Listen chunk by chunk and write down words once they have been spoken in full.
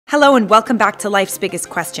Hello and welcome back to Life's Biggest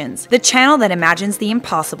Questions, the channel that imagines the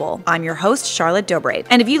impossible. I'm your host, Charlotte Dobre.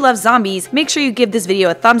 And if you love zombies, make sure you give this video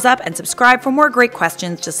a thumbs up and subscribe for more great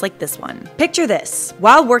questions just like this one. Picture this.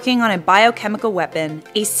 While working on a biochemical weapon,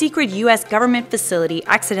 a secret US government facility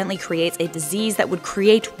accidentally creates a disease that would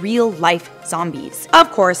create real-life zombies.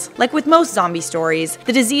 Of course, like with most zombie stories,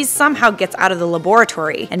 the disease somehow gets out of the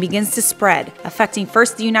laboratory and begins to spread, affecting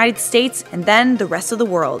first the United States and then the rest of the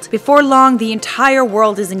world. Before long, the entire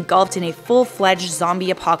world is engulfed in a full-fledged zombie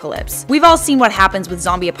apocalypse. We've all seen what happens with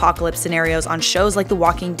zombie apocalypse scenarios on shows like The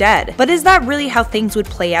Walking Dead, but is that really how things would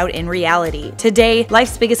play out in reality? Today,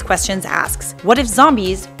 Life's Biggest Questions asks, what if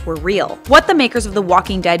zombies were real? What the makers of The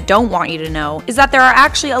Walking Dead don't want you to know is that there are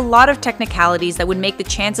actually a lot of technicalities that would make the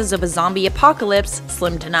chances of a zombie apocalypse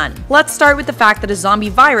slim to none. Let's start with the fact that a zombie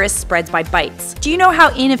virus spreads by bites. Do you know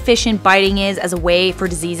how inefficient biting is as a way for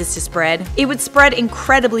diseases to spread? It would spread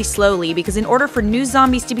incredibly slowly because in order for new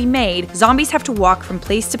zombies to be made, zombies have to walk from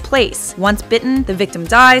place to place. Once bitten, the victim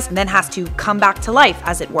dies and then has to come back to life,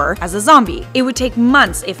 as it were, as a zombie. It would take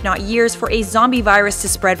months, if not years, for a zombie virus to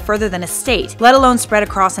spread further than a state, let alone spread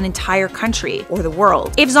across an entire country or the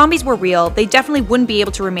world. If zombies were real, they definitely wouldn't be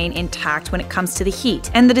able to remain intact when it comes to the heat,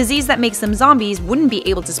 and the disease that makes them zombies wouldn't be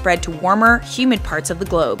able to spread to warmer, humid parts of the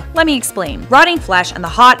globe. Let me explain. Rotting flesh and the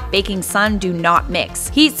hot, baking sun do not mix.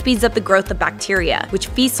 Heat speeds up the growth of bacteria, which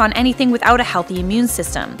feasts on anything without a healthy immune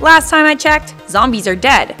system. Last time I checked, zombies are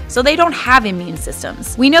dead, so they don't have immune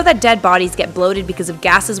systems. We know that dead bodies get bloated because of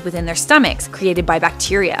gases within their stomachs created by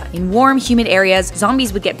bacteria. In warm, humid areas,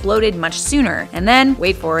 zombies would get bloated much sooner, and then,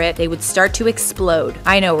 wait for it, they would start to explode.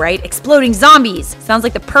 I know, right? Exploding zombies! Sounds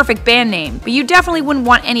like the perfect band name, but you definitely wouldn't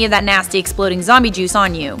want any of that nasty exploding zombie juice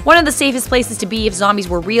on you. One of the safest places to be if zombies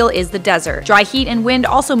were real is the desert. Dry heat and wind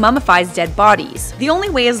also mummifies dead bodies. The only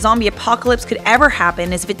way a zombie apocalypse could ever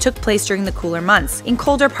happen is if it took place during the cooler months, in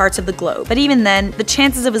colder parts of the globe. But even then, the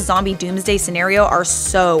chances of a zombie doomsday scenario are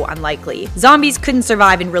so unlikely. Zombies couldn't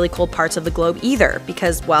survive in really cold parts of the globe either,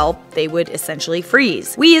 because, well, they would essentially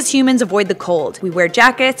freeze. We as humans avoid the cold. We wear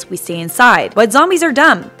jackets, we stay inside. But zombies are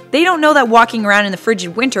dumb. They don't know that walking around in the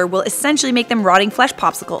frigid winter will essentially make them rotting flesh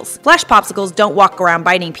popsicles. Flesh popsicles don't walk around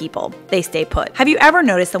biting people. They stay put. Have you ever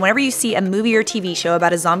noticed that whenever you see a movie or TV show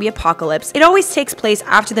about a zombie apocalypse, it always takes place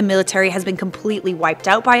after the military has been completely wiped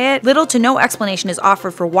out by it? Little to no explanation is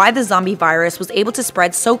offered for why the zombie virus was able to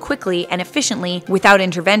spread so quickly and efficiently without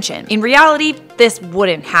intervention. In reality, this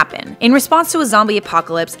wouldn't happen. In response to a zombie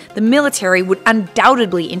apocalypse, the military would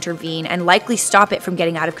undoubtedly intervene and likely stop it from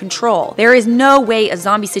getting out of control. There is no way a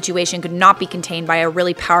zombie situation could not be contained by a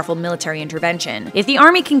really powerful military intervention. If the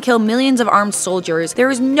army can kill millions of armed soldiers, there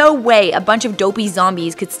is no way a bunch of dopey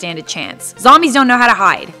zombies could stand a chance. Zombies don't know how to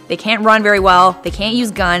hide. They can't run very well, they can't use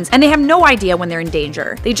guns, and they have no idea when they're in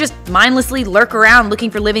danger. They just mindlessly lurk around looking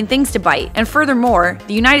for living things to bite. And furthermore,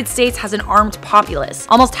 the United States has an armed populace.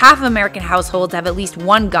 Almost half of American households have at least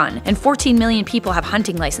one gun, and 14 million people have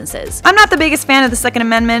hunting licenses. I'm not the biggest fan of the Second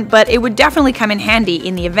Amendment, but it would definitely come in handy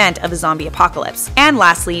in the event of a zombie apocalypse. And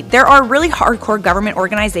lastly, there are really hardcore government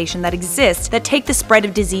organizations that exist that take the spread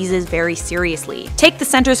of diseases very seriously. Take the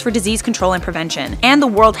Centers for Disease Control and Prevention and the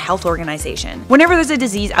World Health Organization. Whenever there's a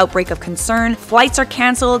disease outbreak of concern, flights are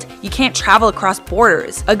canceled, you can't travel across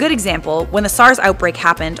borders. A good example, when the SARS outbreak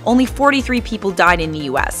happened, only 43 people died in the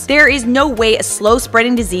US. There is no way a slow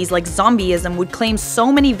spreading disease like zombieism would claim so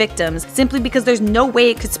many victims simply because there's no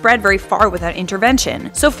way it could spread very far without intervention.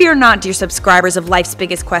 So fear not, dear subscribers of Life's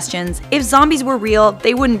Biggest Questions. If zombies were real,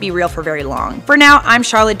 they wouldn't be real for very long. For now, I'm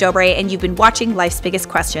Charlotte Dobre, and you've been watching Life's Biggest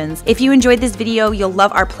Questions. If you enjoyed this video, you'll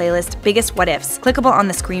love our playlist, Biggest What Ifs, clickable on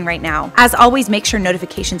the screen right now. As always, make sure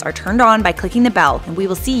notifications are turned on by clicking the bell, and we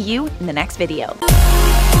will see you in the next video.